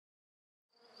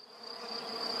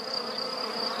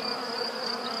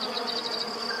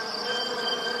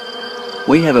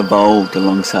We have evolved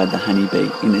alongside the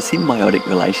honeybee in a symbiotic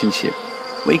relationship.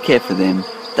 We care for them,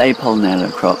 they pollinate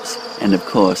our crops, and of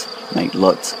course, make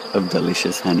lots of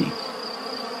delicious honey.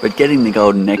 But getting the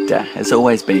golden nectar has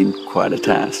always been quite a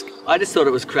task. I just thought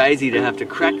it was crazy to have to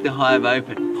crack the hive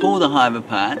open, pull the hive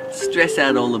apart, stress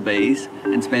out all the bees,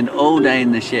 and spend all day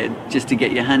in the shed just to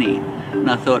get your honey.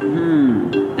 And I thought,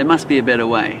 there must be a better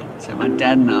way. So my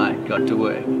dad and I got to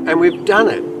work. And we've done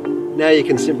it. Now you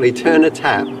can simply turn a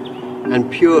tap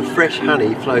and pure fresh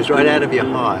honey flows right out of your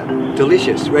hive.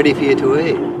 Delicious, ready for you to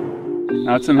eat.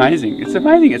 Oh, it's amazing. It's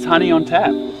amazing. It's honey on tap.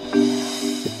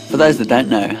 For those that don't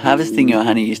know, harvesting your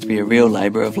honey used to be a real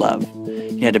labour of love.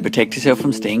 You had to protect yourself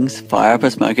from stings, fire up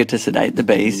a smoker to sedate the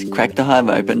bees, crack the hive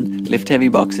open, lift heavy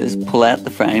boxes, pull out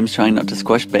the frames trying not to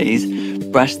squash bees,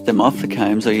 brush them off the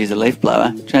combs or use a leaf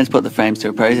blower, transport the frames to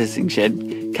a processing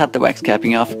shed, cut the wax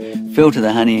capping off, filter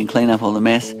the honey and clean up all the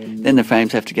mess, then the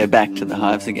frames have to go back to the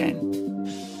hives again.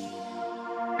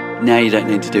 Now you don't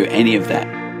need to do any of that.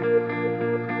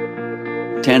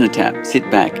 Turn a tap, sit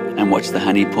back and watch the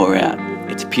honey pour out.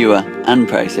 It's pure,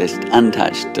 unprocessed,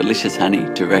 untouched, delicious honey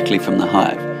directly from the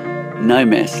hive. No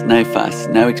mess, no fuss,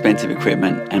 no expensive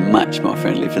equipment, and much more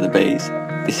friendly for the bees.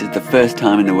 This is the first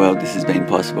time in the world this has been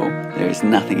possible. There is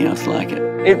nothing else like it.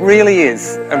 It really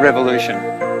is a revolution.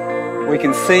 We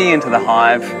can see into the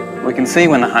hive, we can see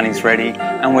when the honey's ready,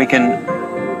 and we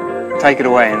can take it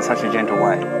away in such a gentle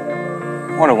way.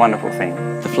 What a wonderful thing.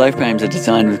 The flow frames are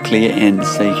designed with clear ends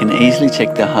so you can easily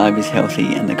check the hive is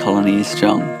healthy and the colony is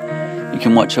strong. You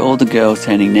can watch all the girls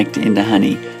turning nectar into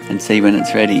honey and see when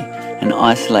it's ready, and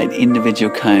isolate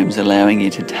individual combs, allowing you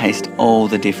to taste all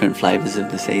the different flavours of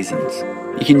the seasons.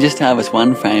 You can just harvest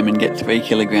one frame and get 3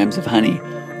 kilograms of honey,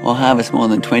 or harvest more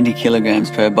than 20 kilograms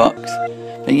per box.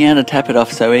 Being able to tap it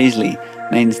off so easily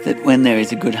means that when there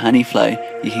is a good honey flow,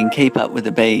 you can keep up with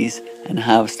the bees and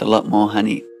harvest a lot more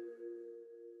honey.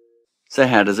 So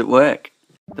how does it work?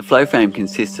 The flow frame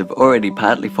consists of already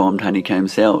partly formed honeycomb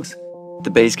cells.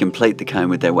 The bees complete the comb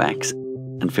with their wax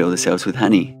and fill the cells with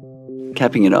honey,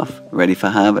 capping it off, ready for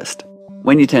harvest.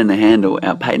 When you turn the handle,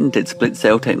 our patented split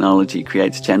cell technology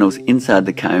creates channels inside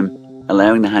the comb,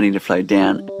 allowing the honey to flow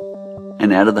down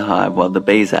and out of the hive while the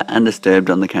bees are undisturbed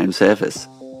on the comb surface.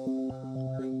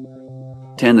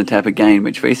 Turn the tap again,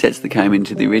 which resets the comb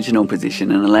into the original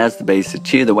position and allows the bees to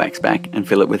chew the wax back and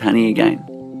fill it with honey again.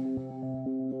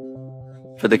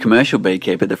 For the commercial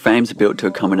beekeeper, the frames are built to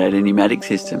accommodate a pneumatic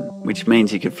system, which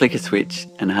means you can flick a switch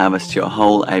and harvest your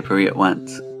whole apiary at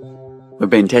once. We've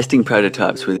been testing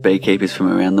prototypes with beekeepers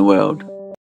from around the world,